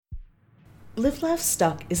Live Laugh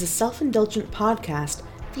Stuck is a self-indulgent podcast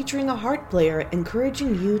featuring a heart player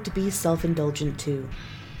encouraging you to be self-indulgent too.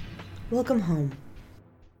 Welcome home.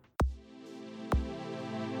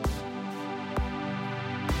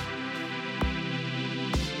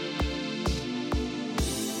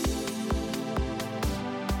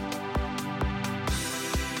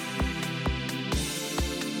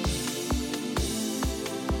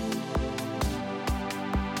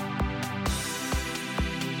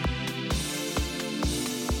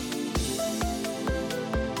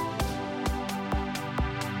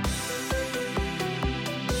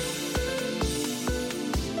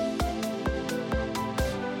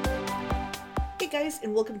 Guys,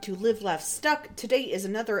 and welcome to Live Laugh Stuck. Today is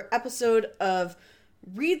another episode of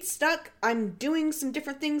Readstuck. I'm doing some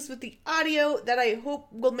different things with the audio that I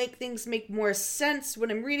hope will make things make more sense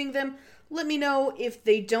when I'm reading them. Let me know if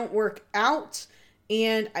they don't work out,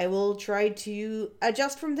 and I will try to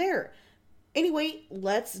adjust from there. Anyway,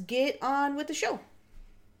 let's get on with the show.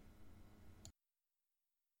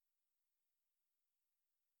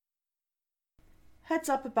 Heads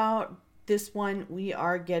up about this one, we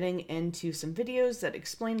are getting into some videos that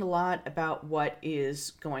explain a lot about what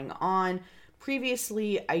is going on.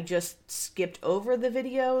 Previously, I just skipped over the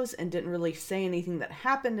videos and didn't really say anything that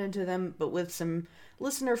happened into them, but with some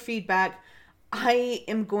listener feedback, I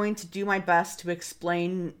am going to do my best to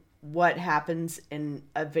explain what happens in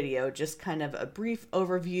a video, just kind of a brief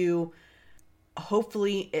overview.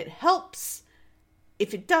 Hopefully it helps.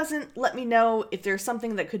 If it doesn't, let me know. If there's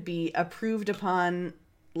something that could be improved upon,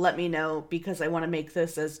 let me know, because I want to make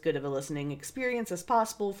this as good of a listening experience as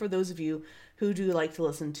possible for those of you who do like to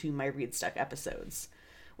listen to my Readstuck episodes.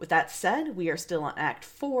 With that said, we are still on Act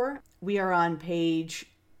 4. We are on page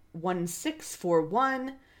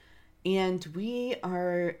 1641, and we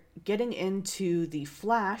are getting into the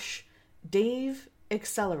Flash, Dave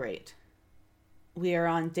Accelerate. We are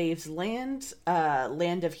on Dave's land,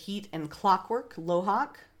 land of heat and clockwork,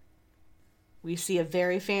 Lohawk. We see a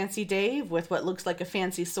very fancy Dave with what looks like a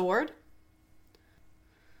fancy sword.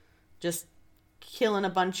 Just killing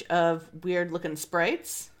a bunch of weird looking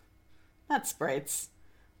sprites. Not sprites.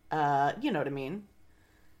 You know what I mean.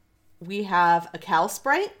 We have a cow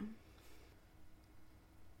sprite.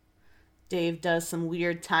 Dave does some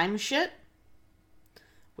weird time shit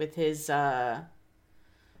with his, now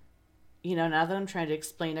that I'm trying to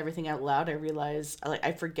explain everything out loud, I realize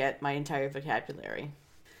I forget my entire vocabulary.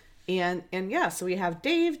 And yeah, so we have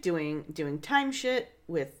Dave doing time shit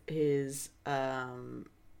with his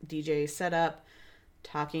DJ setup,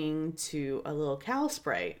 talking to a little cow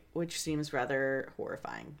sprite, which seems rather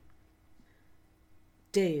horrifying.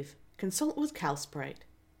 Dave, consult with cow sprite.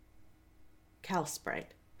 Cow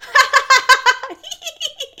sprite.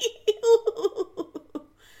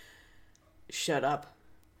 Shut up.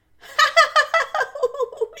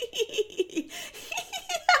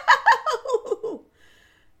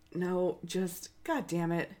 No, just, god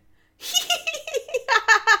damn it.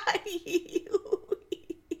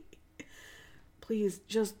 Please,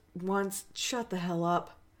 just once, shut the hell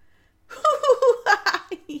up.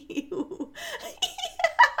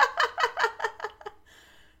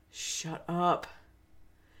 Shut up.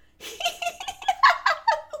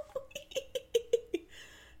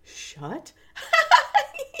 Shut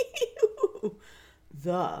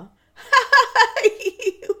the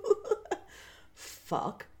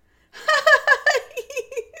fuck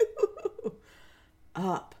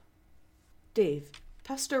up. Dave,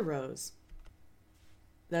 Pester Rose.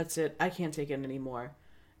 That's it. I can't take it anymore.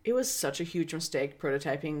 It was such a huge mistake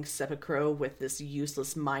prototyping Sepulchro with this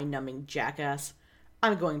useless mind-numbing jackass.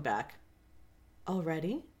 I'm going back.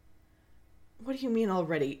 Already? What do you mean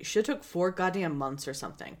already? Shit took 4 goddamn months or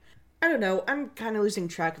something. I don't know. I'm kind of losing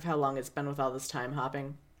track of how long it's been with all this time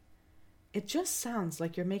hopping. It just sounds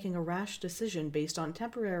like you're making a rash decision based on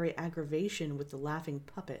temporary aggravation with the laughing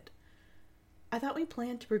puppet. I thought we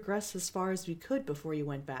planned to progress as far as we could before you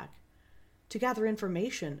went back, to gather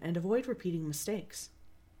information and avoid repeating mistakes.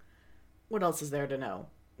 What else is there to know?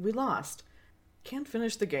 We lost. Can't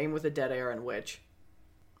finish the game with a dead Aaron Witch.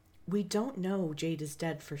 We don't know Jade is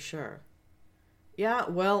dead for sure. Yeah,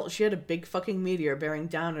 well, she had a big fucking meteor bearing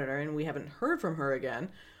down on her and we haven't heard from her again.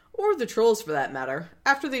 Or the trolls for that matter,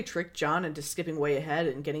 after they tricked John into skipping way ahead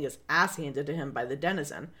and getting his ass handed to him by the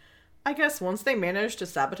denizen. I guess once they managed to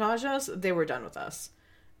sabotage us, they were done with us.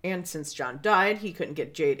 And since John died, he couldn't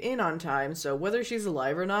get Jade in on time, so whether she's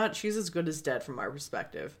alive or not, she's as good as dead from our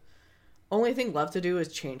perspective. Only thing left to do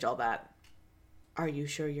is change all that. Are you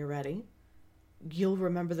sure you're ready? You'll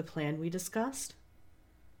remember the plan we discussed?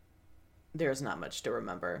 There's not much to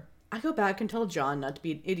remember. I go back and tell John not to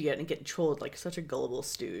be an idiot and get trolled like such a gullible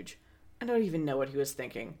stooge. I don't even know what he was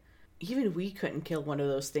thinking. Even we couldn't kill one of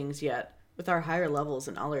those things yet, with our higher levels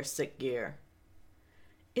and all our sick gear.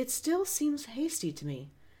 It still seems hasty to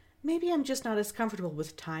me. Maybe I'm just not as comfortable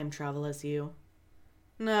with time travel as you.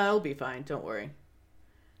 No, it'll be fine, don't worry.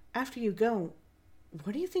 After you go,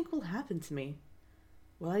 what do you think will happen to me?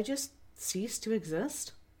 Will I just cease to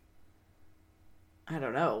exist? I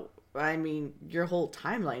don't know. I mean, your whole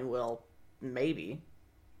timeline will. Maybe.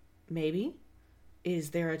 Maybe?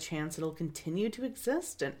 Is there a chance it'll continue to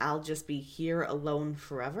exist and I'll just be here alone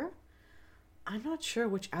forever? I'm not sure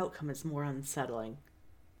which outcome is more unsettling.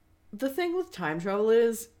 The thing with time travel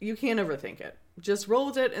is, you can't overthink it. Just roll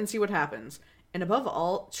with it and see what happens. And above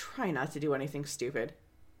all, try not to do anything stupid.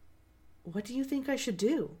 What do you think I should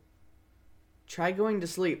do? Try going to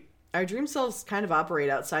sleep. Our dream selves kind of operate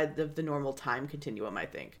outside of the normal time continuum, I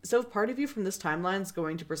think. So if part of you from this timeline is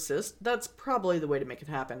going to persist, that's probably the way to make it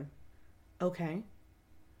happen. Okay.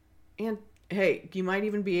 And hey, you might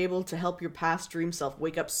even be able to help your past dream self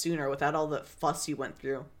wake up sooner without all the fuss you went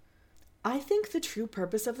through. I think the true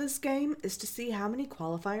purpose of this game is to see how many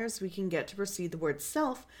qualifiers we can get to precede the word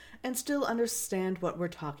self and still understand what we're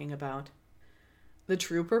talking about. The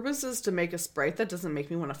true purpose is to make a sprite that doesn't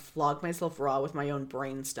make me want to flog myself raw with my own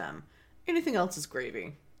brainstem. Anything else is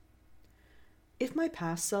gravy. If my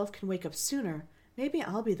past self can wake up sooner, maybe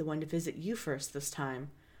I'll be the one to visit you first this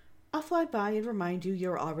time. I'll fly by and remind you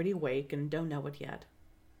you're already awake and don't know it yet.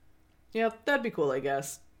 Yeah, that'd be cool, I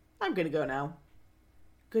guess. I'm gonna go now.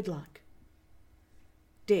 Good luck.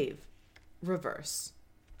 Dave, reverse.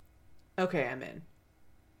 Okay, I'm in.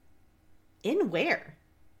 In where?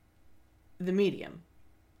 The medium.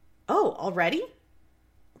 Oh, already?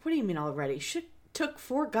 What do you mean already? Shit took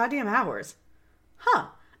 4 goddamn hours. Huh,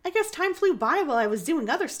 I guess time flew by while I was doing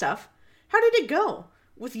other stuff. How did it go?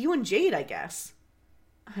 With you and Jade, I guess.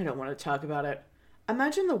 I don't want to talk about it.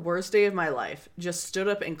 Imagine the worst day of my life. Just stood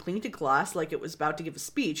up and cleaned a glass like it was about to give a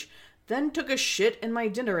speech, then took a shit in my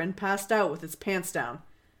dinner and passed out with its pants down.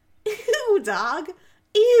 Ew, dog.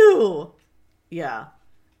 Ew. Yeah.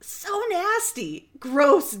 So nasty.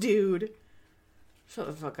 Gross, dude. Shut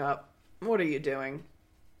the fuck up. What are you doing?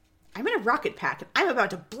 I'm in a rocket pack and I'm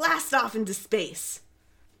about to blast off into space.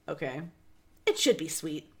 Okay. It should be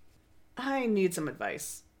sweet. I need some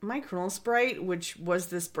advice. My Colonel Sprite, which was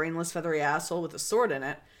this brainless feathery asshole with a sword in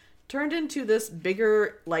it, turned into this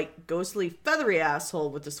bigger, like, ghostly feathery asshole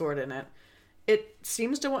with a sword in it. It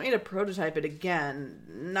seems to want me to prototype it again.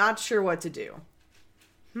 Not sure what to do.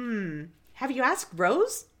 Have you asked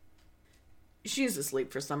Rose? She's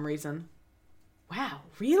asleep for some reason. Wow,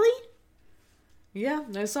 really? Yeah,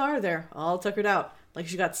 I saw her there, all tuckered out, like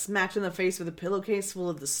she got smacked in the face with a pillowcase full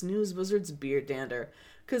of the snooze wizard's beard dander.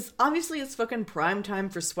 'Cause obviously it's fucking prime time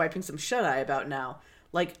for swiping some shut-eye about now,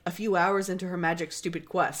 like a few hours into her magic stupid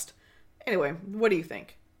quest. Anyway, what do you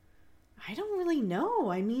think? I don't really know.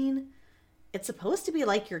 I mean, it's supposed to be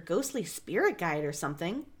like your ghostly spirit guide or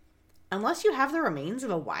something. Unless you have the remains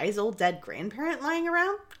of a wise old dead grandparent lying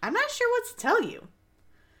around, I'm not sure what to tell you.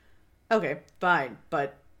 Okay, fine,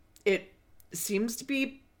 but it seems to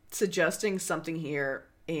be suggesting something here,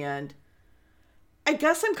 and I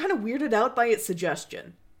guess I'm kind of weirded out by its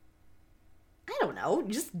suggestion. I don't know,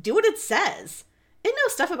 just do what it says. It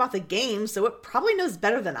knows stuff about the game, so it probably knows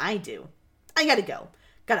better than I do. I gotta go.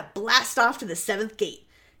 Gotta blast off to the 7th gate,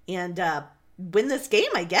 and, win this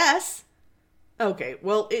game, I guess. Okay,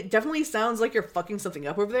 well, it definitely sounds like you're fucking something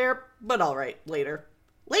up over there, but alright, later.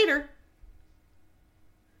 Later!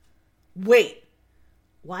 Wait.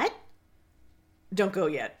 What? Don't go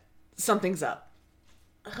yet. Something's up.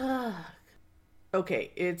 Ugh.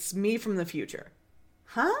 Okay, it's me from the future.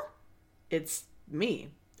 Huh? It's me.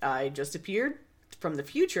 I just appeared from the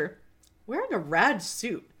future wearing a rad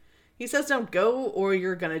suit. He says don't go or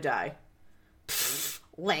you're gonna die. Pfft,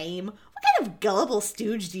 lame. What kind of gullible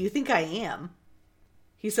stooge do you think I am?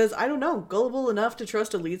 He says, I don't know, gullible enough to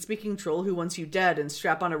trust a lead-speaking troll who wants you dead and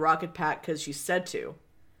strap on a rocket pack because she said to.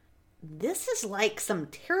 This is like some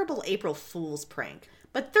terrible April Fool's prank,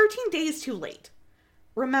 but 13 days too late.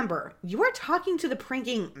 Remember, you are talking to the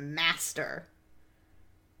pranking master.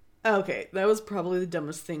 Okay, that was probably the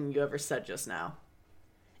dumbest thing you ever said just now.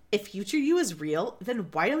 If future you is real, then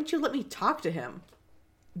why don't you let me talk to him?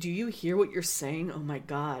 Do you hear what you're saying? Oh my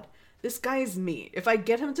god. This guy is me. If I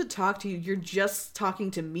get him to talk to you, you're just talking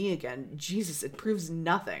to me again. Jesus, it proves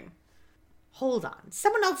nothing. Hold on.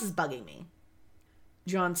 Someone else is bugging me.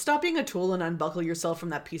 John, stop being a tool and unbuckle yourself from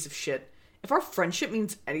that piece of shit. If our friendship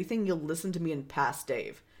means anything, you'll listen to me in past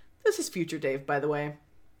Dave. This is future Dave, by the way.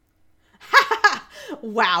 Ha ha ha!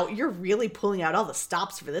 Wow, you're really pulling out all the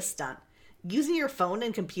stops for this stunt. Using your phone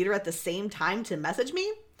and computer at the same time to message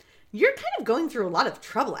me? You're kind of going through a lot of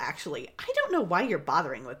trouble, actually. I don't know why you're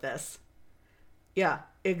bothering with this. Yeah,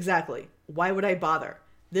 exactly. Why would I bother?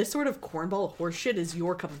 This sort of cornball horseshit is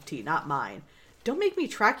your cup of tea, not mine. Don't make me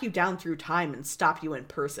track you down through time and stop you in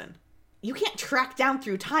person. You can't track down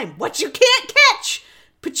through time what you can't catch!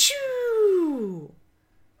 Pachoo!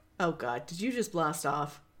 Oh god, did you just blast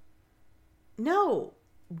off? No,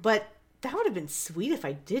 but that would have been sweet if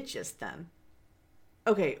I did just then.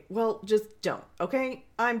 Okay, well, just don't, okay?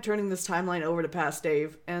 I'm turning this timeline over to past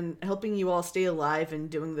Dave and helping you all stay alive and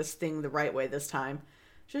doing this thing the right way this time.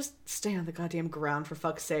 Just stay on the goddamn ground for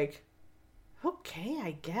fuck's sake. Okay,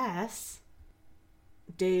 I guess.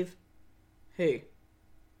 Dave. Hey.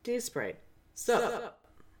 Dave Sprite. Sup?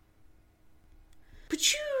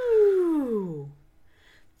 Pachoo!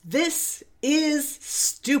 This is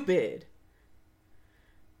stupid.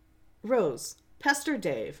 Rose, pester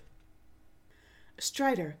Dave.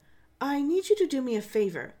 Strider, I need you to do me a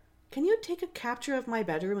favor. Can you take a capture of my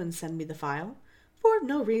bedroom and send me the file? For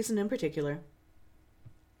no reason in particular.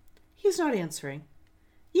 He's not answering.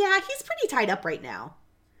 Yeah, he's pretty tied up right now.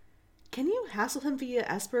 Can you hassle him via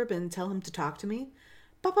Esperb and tell him to talk to me?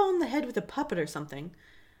 Bop on the head with a puppet or something.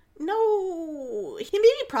 No, he made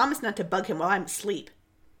me promise not to bug him while I'm asleep.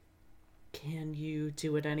 Can you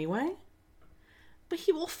do it anyway? But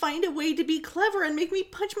he will find a way to be clever and make me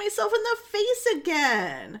punch myself in the face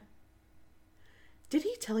again. Did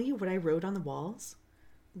he tell you what I wrote on the walls?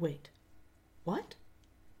 Wait, what?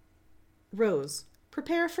 Rose,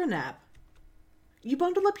 prepare for nap. You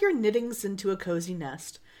bundle up your knittings into a cozy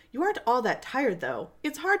nest. You aren't all that tired, though.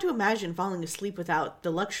 It's hard to imagine falling asleep without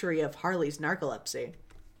the luxury of Harley's narcolepsy.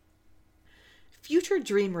 Future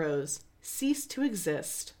Dream Rose, cease to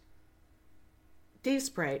exist. Dave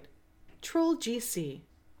Sprite, Troll GC.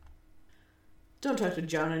 Don't talk to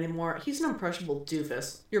John anymore. He's an impressionable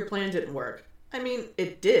doofus. Your plan didn't work. I mean,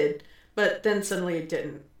 it did, but then suddenly it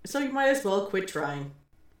didn't. So you might as well quit trying.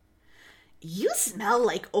 You smell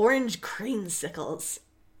like orange creamsicles.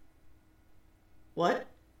 What?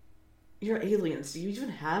 You're aliens. Do you even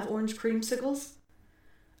have orange creamsicles?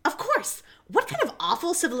 Of course! What kind of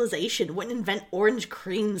awful civilization wouldn't invent orange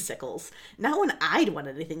creamsicles? Not one I'd want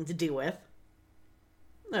anything to do with.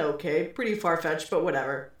 Okay, pretty far-fetched, but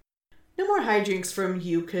whatever. No more hijinks from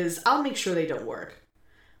you, cause I'll make sure they don't work.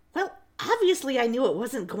 Well, obviously I knew it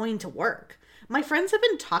wasn't going to work. My friends have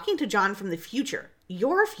been talking to John from the future,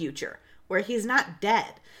 your future, where he's not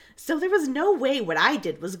dead. So there was no way what I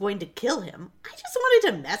did was going to kill him. I just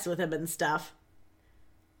wanted to mess with him and stuff.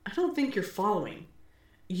 I don't think you're following.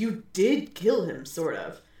 You did kill him, sort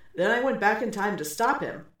of. Then I went back in time to stop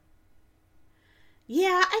him.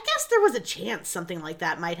 Yeah, I guess there was a chance something like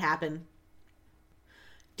that might happen.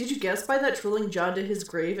 Did you guess by that trolling John to his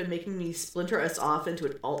grave and making me splinter us off into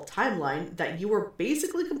an alt timeline that you were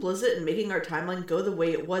basically complicit in making our timeline go the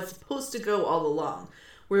way it was supposed to go all along,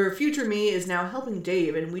 where future me is now helping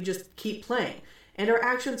Dave and we just keep playing, and our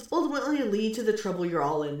actions ultimately lead to the trouble you're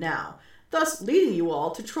all in now, thus leading you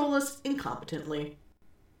all to troll us incompetently?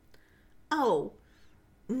 Oh,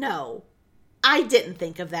 no. I didn't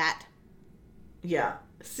think of that. Yeah,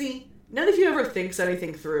 see, none of you ever thinks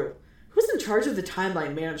anything through. Who's in charge of the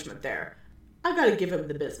timeline management there? I've got to give him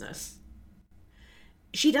the business.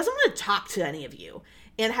 She doesn't want to talk to any of you,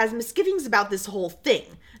 and has misgivings about this whole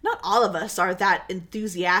thing. Not all of us are that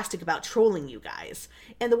enthusiastic about trolling you guys,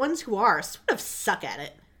 and the ones who are sort of suck at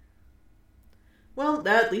it. Well,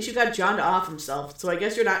 at least you got John to off himself, so I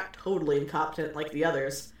guess you're not totally incompetent like the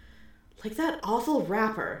others. Like that awful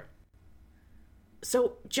rapper.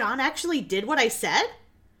 So, John actually did what I said?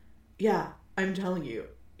 Yeah, I'm telling you.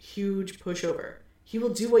 Huge pushover. He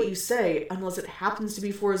will do what you say unless it happens to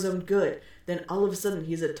be for his own good. Then all of a sudden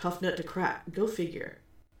he's a tough nut to crack. Go figure.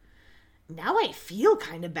 Now I feel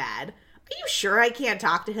kind of bad. Are you sure I can't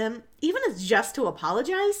talk to him? Even if it's just to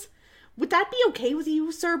apologize? Would that be okay with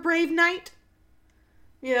you, Sir Brave Knight?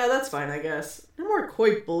 Yeah, that's fine, I guess. No more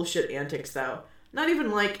coy bullshit antics, though. Not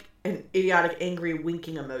even like an idiotic angry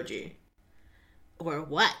winking emoji. Or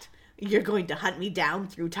what? You're going to hunt me down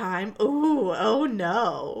through time? Ooh, oh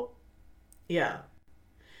no. Yeah.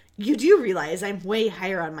 You do realize I'm way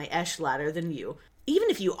higher on my Esh ladder than you,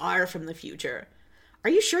 even if you are from the future.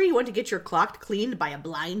 Are you sure you want to get your clock cleaned by a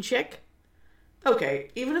blind chick?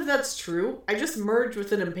 Okay, even if that's true, I just merged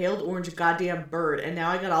with an impaled orange goddamn bird, and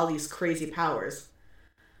now I got all these crazy powers.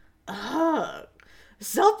 Ugh.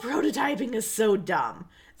 Self-prototyping is so dumb.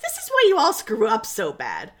 This is why you all screw up so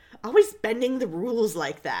bad. Always bending the rules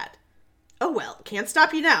like that. Oh well, can't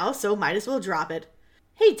stop you now, so might as well drop it.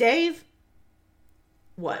 Hey, Dave.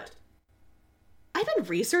 What? I've been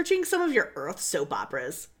researching some of your Earth soap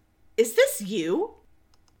operas. Is this you?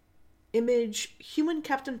 Image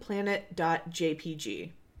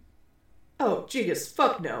humancaptainplanet.jpg. Oh, Gigas,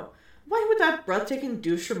 fuck no. Why would that breathtaking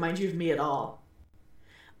douche remind you of me at all?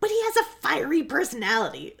 But he has a fiery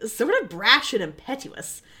personality, sort of brash and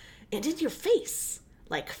impetuous, and in your face,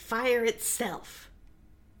 like fire itself.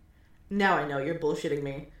 Now I know you're bullshitting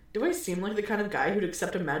me. Do I seem like the kind of guy who'd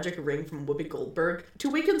accept a magic ring from Whoopi Goldberg to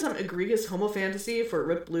awaken some egregious homo fantasy for a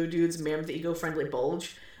ripped blue dude's man with the ego-friendly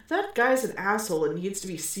bulge? That guy's an asshole and needs to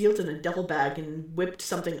be sealed in a duffel bag and whipped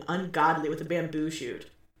something ungodly with a bamboo shoot.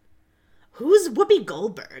 Who's Whoopi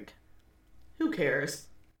Goldberg? Who cares?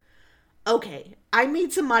 Okay, I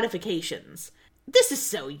made some modifications. This is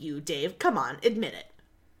so you, Dave. Come on, admit it.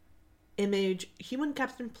 Image human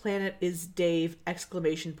captain planet is Dave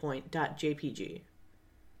 .jpg.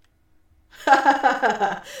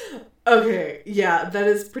 Okay, yeah, that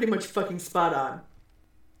is pretty much fucking spot on.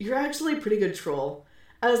 You're actually a pretty good troll.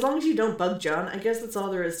 As long as you don't bug John, I guess that's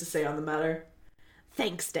all there is to say on the matter.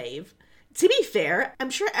 Thanks, Dave. To be fair,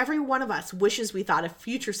 I'm sure every one of us wishes we thought of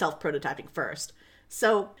future self-prototyping first.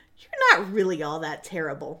 So, you're not really all that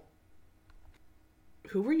terrible.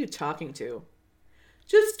 Who were you talking to?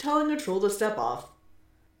 Just telling a troll to step off.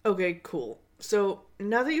 Okay, cool. So,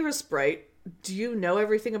 now that you're a sprite, do you know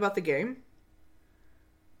everything about the game?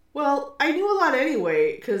 Well, I knew a lot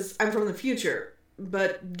anyway, because I'm from the future.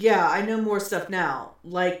 But yeah, I know more stuff now.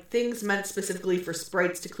 Like, things meant specifically for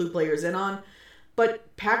sprites to clue players in on.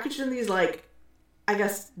 But packaged in these, like, I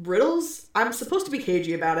guess, riddles? I'm supposed to be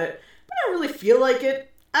cagey about it, but I don't really feel like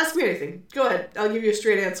it. Ask me anything. Go ahead, I'll give you a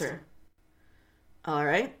straight answer.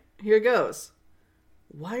 Alright, here goes.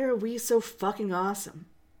 Why are we so fucking awesome?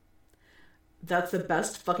 That's the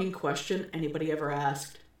best fucking question anybody ever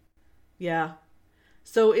asked. Yeah.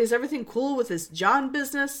 So is everything cool with this John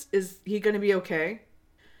business? Is he gonna be okay?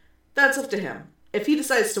 That's up to him. If he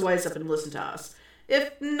decides to wise up and listen to us.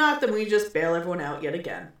 If not, then we just bail everyone out yet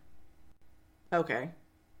again. Okay.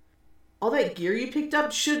 All that gear you picked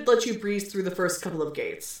up should let you breeze through the first couple of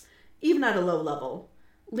gates, even at a low level.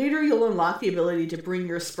 Later you'll unlock the ability to bring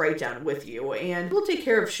your sprite down with you, and we'll take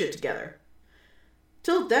care of shit together.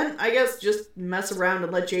 Till then, I guess just mess around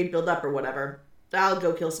and let Jade build up or whatever. I'll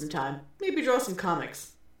go kill some time. Maybe draw some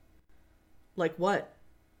comics. Like what?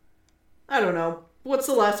 I don't know. What's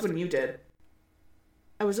the last one you did?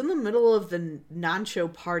 I was in the middle of the non-show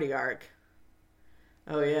party arc.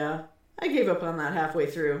 Oh yeah? I gave up on that halfway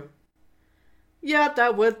through. Yeah,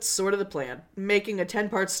 that was sort of the plan. Making a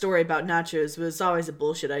 10-part story about nachos was always a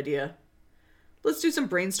bullshit idea. Let's do some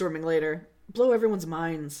brainstorming later. Blow everyone's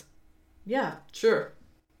minds. Yeah, sure.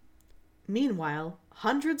 Meanwhile,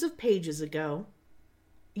 hundreds of pages ago,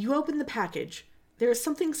 you open the package. There is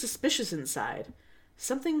something suspicious inside.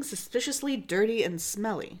 Something suspiciously dirty and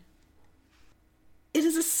smelly. It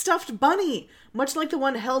is a stuffed bunny, much like the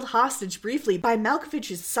one held hostage briefly by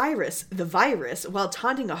Malkovich's Cyrus, the virus, while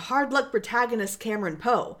taunting a hard-luck protagonist Cameron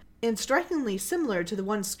Poe, and strikingly similar to the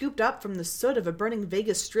one scooped up from the soot of a burning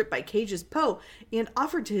Vegas strip by Cage's Poe and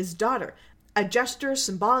offered to his daughter, a gesture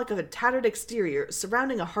symbolic of a tattered exterior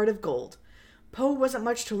surrounding a heart of gold. Poe wasn't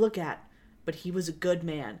much to look at, but he was a good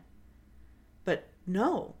man. But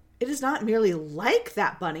no, it is not merely like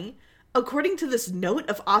that bunny. According to this note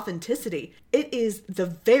of authenticity, it is the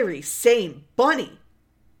very same bunny.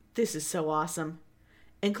 This is so awesome.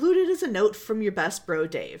 Included is a note from your best bro,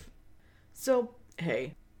 Dave. So,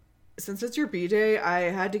 hey, since it's your B-Day,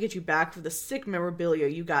 I had to get you back for the sick memorabilia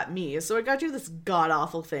you got me, so I got you this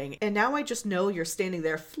god-awful thing, and now I just know you're standing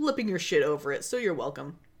there flipping your shit over it, so you're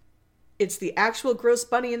welcome. It's the actual gross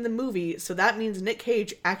bunny in the movie, so that means Nick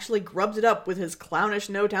Cage actually grubbed it up with his clownish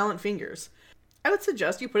no-talent fingers. I would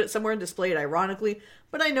suggest you put it somewhere and display it ironically,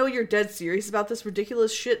 but I know you're dead serious about this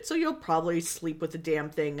ridiculous shit, so you'll probably sleep with the damn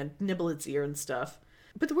thing and nibble its ear and stuff.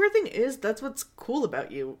 But the weird thing is, that's what's cool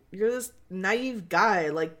about you. You're this naive guy,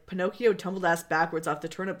 like Pinocchio tumbled ass backwards off the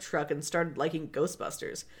turnip truck and started liking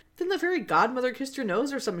Ghostbusters. Then the fairy godmother kissed your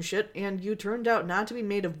nose or some shit, and you turned out not to be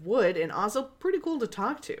made of wood and also pretty cool to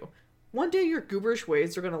talk to. One day your gooberish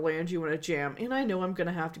ways are gonna land you in a jam, and I know I'm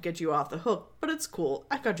gonna have to get you off the hook, but it's cool.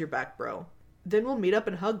 I got your back, bro. Then we'll meet up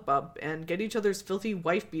and hug bump and get each other's filthy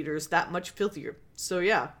wife beaters that much filthier. So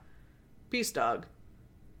yeah. Peace, dog.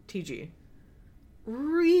 TG.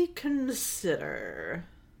 Reconsider.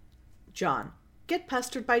 John, get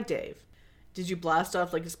pestered by Dave. Did you blast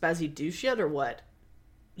off like a spazzy douche yet or what?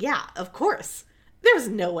 Yeah, of course. There was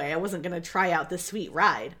no way I wasn't gonna try out this sweet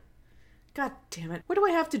ride. God damn it. What do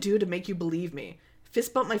I have to do to make you believe me?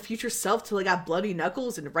 Fist bump my future self till I got bloody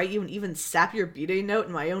knuckles and write you an even sappier B-Day note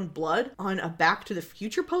in my own blood on a Back to the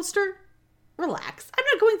Future poster? Relax. I'm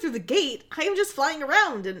not going through the gate. I am just flying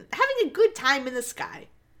around and having a good time in the sky.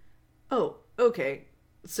 Oh, okay.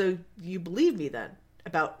 So you believe me then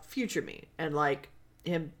about future me and like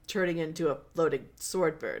him turning into a floating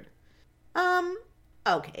sword bird.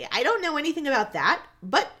 Okay, I don't know anything about that,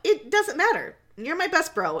 but it doesn't matter. You're my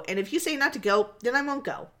best bro, and if you say not to go, then I won't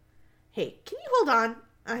go. Hey, can you hold on?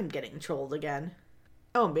 I'm getting trolled again.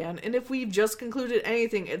 Oh man, and if we've just concluded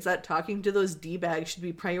anything, it's that talking to those D-bags should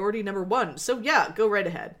be priority number 1. So yeah, go right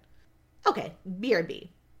ahead. Okay, BRB.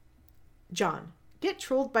 John, get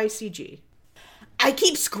trolled by CG. I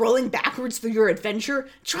keep scrolling backwards through your adventure,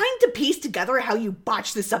 trying to piece together how you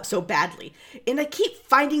botched this up so badly, and I keep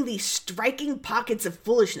finding these striking pockets of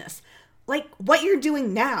foolishness. Like what you're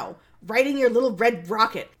doing now, riding your little red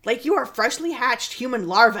rocket, like you are freshly hatched human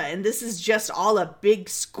larva and this is just all a big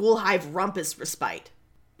school hive rumpus respite.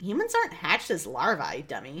 Humans aren't hatched as larvae,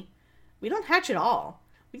 dummy. We don't hatch at all.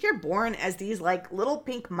 We are born as these like little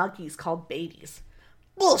pink monkeys called babies.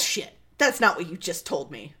 Bullshit! That's not what you just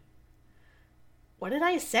told me. What did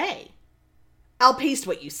I say? I'll paste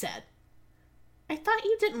what you said. I thought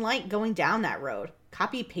you didn't like going down that road,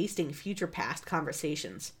 copy-pasting future past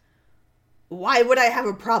conversations. Why would I have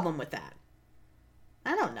a problem with that?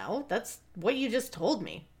 I don't know. That's what you just told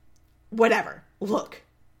me. Whatever. Look.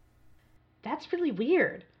 That's really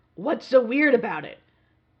weird. What's so weird about it?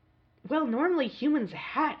 Well, normally humans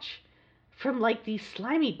hatch from like these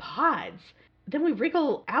slimy pods. Then we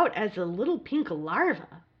wriggle out as a little pink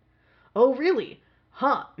larva. Oh, really?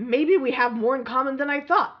 Huh, maybe we have more in common than I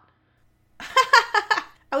thought.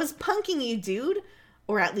 I was punking you, dude.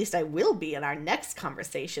 Or at least I will be in our next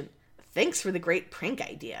conversation. Thanks for the great prank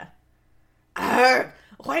idea.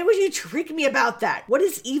 Why would you trick me about that? What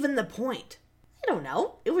is even the point? I don't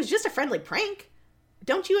know. It was just a friendly prank.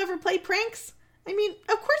 Don't you ever play pranks? I mean,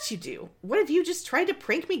 of course you do. What if you just tried to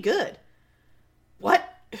prank me good? What?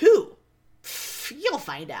 Who? Pfft, you'll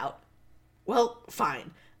find out. Well,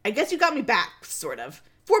 fine. I guess you got me back, sort of,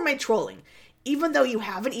 for my trolling, even though you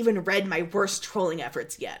haven't even read my worst trolling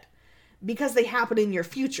efforts yet. Because they happen in your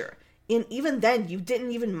future, and even then you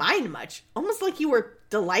didn't even mind much, almost like you were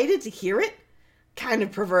delighted to hear it. Kind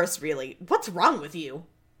of perverse, really. What's wrong with you?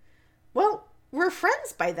 Well, we're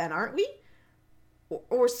friends by then, aren't we?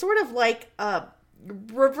 Or sort of like,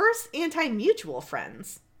 reverse anti-mutual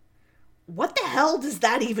friends. What the hell does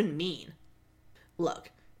that even mean? Look,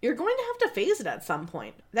 you're going to have to face it at some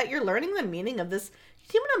point, that you're learning the meaning of this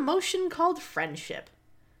human emotion called friendship.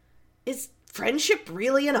 Is friendship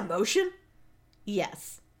really an emotion?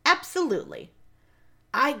 Yes, absolutely.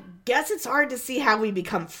 I guess it's hard to see how we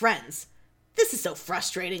become friends. This is so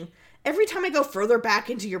frustrating. Every time I go further back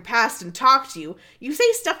into your past and talk to you, you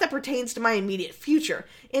say stuff that pertains to my immediate future,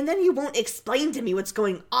 and then you won't explain to me what's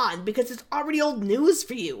going on because it's already old news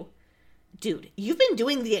for you. Dude, you've been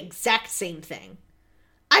doing the exact same thing.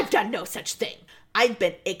 I've done no such thing. I've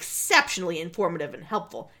been exceptionally informative and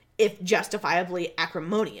helpful, if justifiably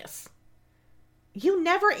acrimonious. You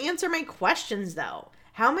never answer my questions, though.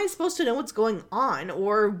 How am I supposed to know what's going on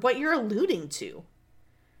or what you're alluding to?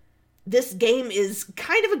 This game is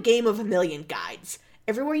kind of a game of a million guides.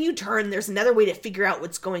 Everywhere you turn, there's another way to figure out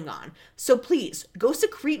what's going on. So please, go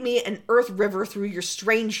secrete me an earth river through your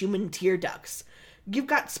strange human tear ducts. You've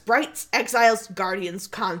got sprites, exiles, guardians,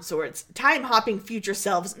 consorts, time-hopping future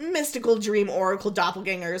selves, mystical dream oracle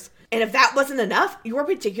doppelgangers. And if that wasn't enough, your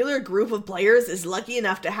particular group of players is lucky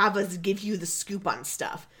enough to have us give you the scoop on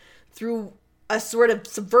stuff through a sort of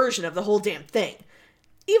subversion of the whole damn thing.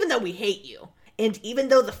 Even though we hate you. And even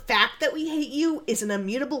though the fact that we hate you is an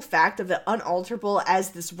immutable fact of the unalterable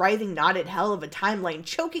as this writhing knotted hell of a timeline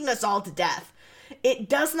choking us all to death, it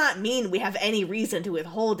does not mean we have any reason to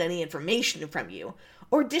withhold any information from you,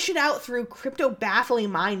 or dish it out through crypto-baffling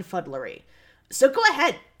mindfuddlery. So go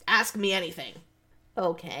ahead, ask me anything.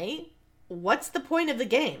 Okay, what's the point of the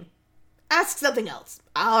game? Ask something else.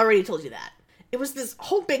 I already told you that. It was this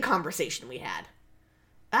whole big conversation we had.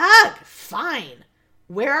 Ugh, fine.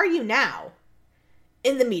 Where are you now?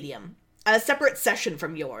 In the medium. A separate session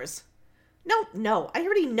from yours. No, I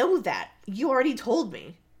already know that. You already told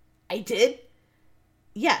me. I did?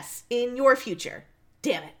 Yes, in your future.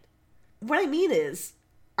 Damn it. What I mean is,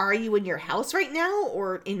 are you in your house right now,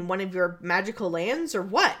 or in one of your magical lands, or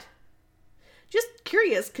what? Just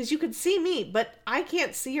curious, because you could see me, but I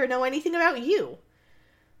can't see or know anything about you.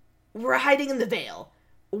 We're hiding in the Veil.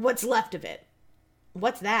 What's left of it?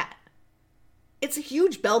 What's that? It's a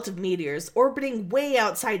huge belt of meteors orbiting way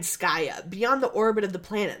outside Skya, beyond the orbit of the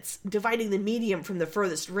planets, dividing the medium from the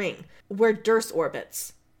furthest ring, where Durs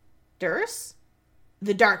orbits. Durs?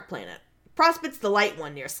 The dark planet. Prospit's the light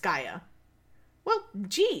one near Skya. Well,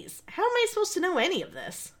 geez, how am I supposed to know any of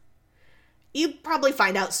this? You'd probably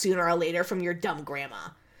find out sooner or later from your dumb grandma.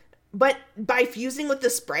 But by fusing with the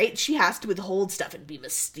sprite, she has to withhold stuff and be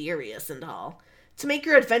mysterious and all, to make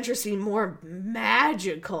your adventure seem more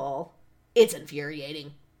magical. It's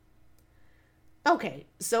infuriating. Okay,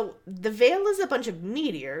 so the veil is a bunch of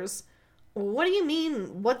meteors. What do you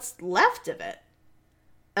mean, what's left of it?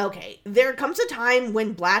 Okay, there comes a time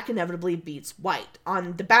when black inevitably beats white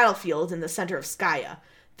on the battlefield in the center of Skya.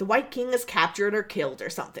 The White King is captured or killed or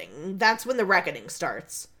something. That's when the reckoning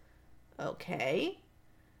starts. Okay.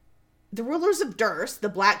 The rulers of Durst, the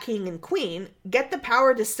Black King and Queen, get the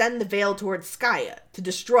power to send the veil towards Skya, to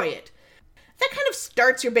destroy it. That kind of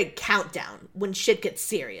starts your big countdown when shit gets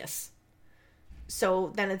serious.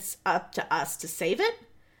 So then it's up to us to save it?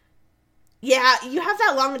 Yeah, you have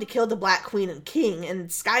that long to kill the Black Queen and King, and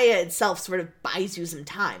Skya itself sort of buys you some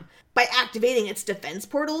time by activating its defense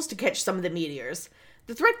portals to catch some of the meteors.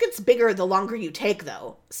 The threat gets bigger the longer you take,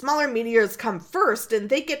 though. Smaller meteors come first, and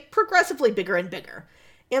they get progressively bigger and bigger.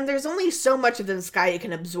 And there's only so much of them Skya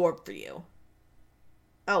can absorb for you.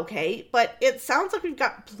 Okay, but it sounds like we've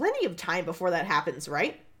got plenty of time before that happens,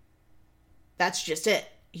 right? That's just it.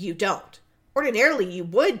 You don't. Ordinarily you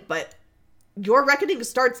would, but your reckoning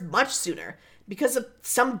starts much sooner because of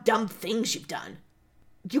some dumb things you've done.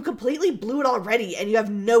 You completely blew it already and you have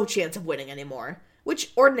no chance of winning anymore,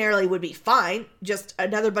 which ordinarily would be fine, just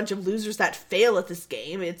another bunch of losers that fail at this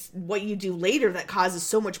game. It's what you do later that causes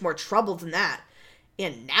so much more trouble than that.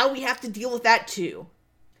 And now we have to deal with that too.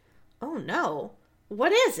 Oh no,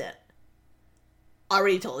 what is it?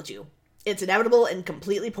 Already told you. It's inevitable and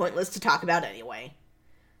completely pointless to talk about anyway.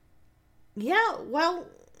 Yeah, well,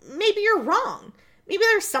 maybe you're wrong. Maybe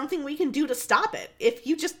there's something we can do to stop it, if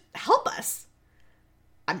you just help us.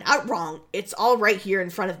 I'm not wrong. It's all right here in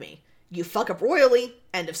front of me. You fuck up royally,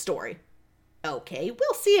 end of story. Okay,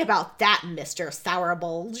 we'll see about that, Mr.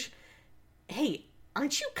 Sourbulge. Hey,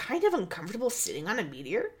 aren't you kind of uncomfortable sitting on a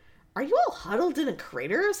meteor? Are you all huddled in a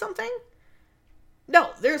crater or something?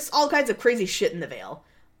 No, there's all kinds of crazy shit in the Veil.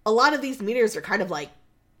 A lot of these meteors are kind of like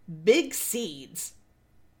big seeds.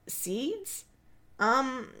 Seeds?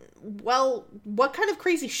 Well, what kind of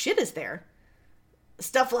crazy shit is there?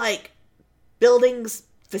 Stuff like buildings,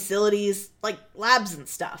 facilities, like labs and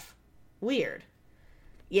stuff. Weird.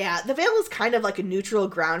 Yeah, the Veil is kind of like a neutral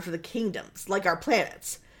ground for the kingdoms, like our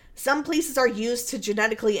planets. Some places are used to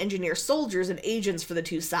genetically engineer soldiers and agents for the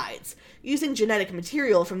two sides, using genetic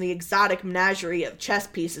material from the exotic menagerie of chess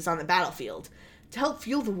pieces on the battlefield, to help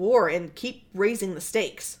fuel the war and keep raising the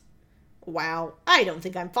stakes. Wow, I don't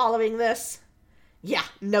think I'm following this. Yeah,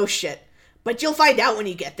 no shit. But you'll find out when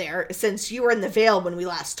you get there, since you were in the Veil when we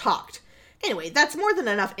last talked. Anyway, that's more than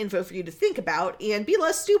enough info for you to think about, and be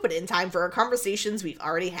less stupid in time for our conversations we've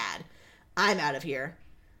already had. I'm out of here.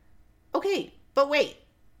 Okay, but wait.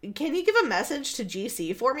 Can you give a message to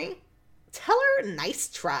GC for me? Tell her nice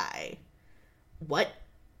try. What?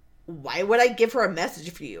 Why would I give her a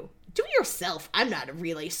message for you? Do it yourself. I'm not a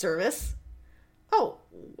relay service. Oh,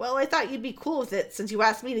 well, I thought you'd be cool with it since you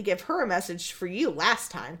asked me to give her a message for you last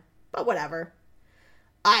time. But whatever.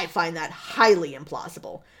 I find that highly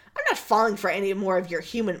implausible. I'm not falling for any more of your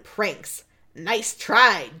human pranks. Nice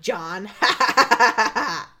try, John. Ha ha ha ha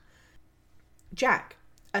ha. Jack,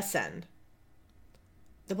 ascend.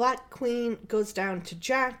 The Black Queen goes down to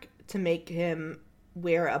Jack to make him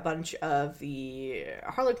wear a bunch of the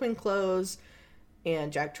Harlequin clothes,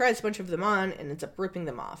 and Jack tries a bunch of them on and ends up ripping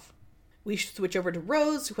them off. We switch over to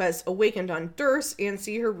Rose, who has awakened on Durst, and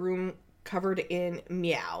see her room covered in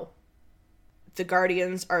meow. The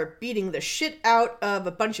Guardians are beating the shit out of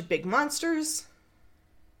a bunch of big monsters.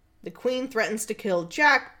 The Queen threatens to kill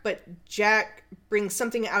Jack, but Jack brings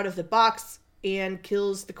something out of the box and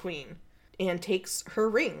kills the Queen, and takes her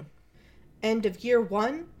ring. End of year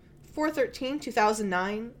 1,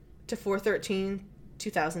 4/13/2009 to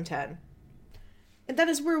 4/13/2010. And that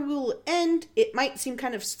is where we will end. It might seem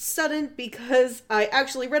kind of sudden because I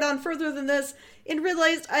actually read on further than this and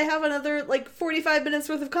realized I have another 45 minutes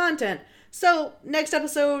worth of content. So, next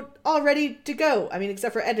episode, all ready to go. I mean,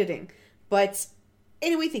 except for editing. But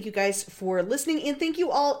anyway, thank you guys for listening, and thank you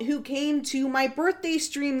all who came to my birthday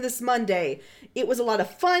stream this Monday. It was a lot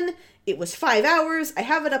of fun. It was 5 hours. I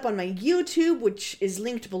have it up on my YouTube, which is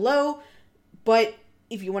linked below. But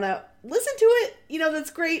if you want to listen to it,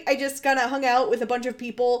 that's great. I just kind of hung out with a bunch of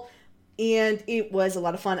people, and it was a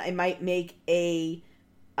lot of fun. I might make a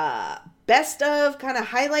best of kind of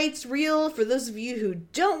highlights reel for those of you who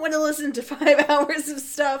don't want to listen to 5 hours of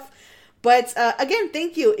stuff. But again,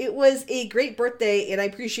 thank you. It was a great birthday, and I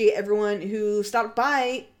appreciate everyone who stopped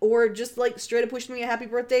by or just straight up wished me a happy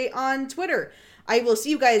birthday on Twitter. I will see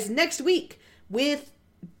you guys next week with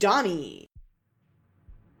Donnie.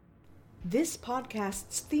 This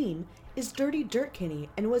podcast's theme is Dirty Dirt Kitty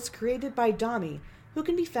and was created by Domi, who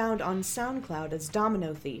can be found on SoundCloud as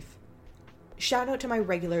Domino Thief. Shout out to my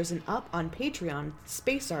regulars and up on Patreon,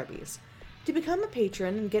 Space Arby's. To become a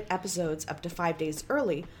patron and get episodes up to 5 days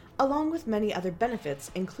early, along with many other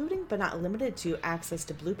benefits, including but not limited to access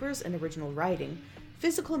to bloopers and original writing,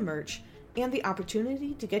 physical merch, and the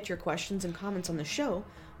opportunity to get your questions and comments on the show,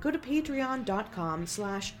 go to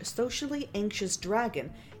patreon.com/sociallyanxiousdragon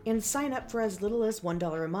and sign up for as little as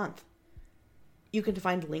 $1 a month. You can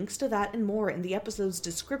find links to that and more in the episode's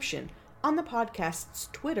description, on the podcast's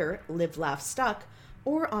Twitter, LiveLaughStuck,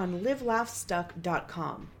 or on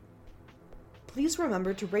livelaughstuck.com. Please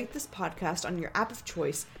remember to rate this podcast on your app of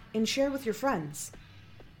choice and share with your friends.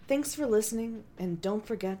 Thanks for listening, and don't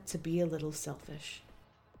forget to be a little selfish.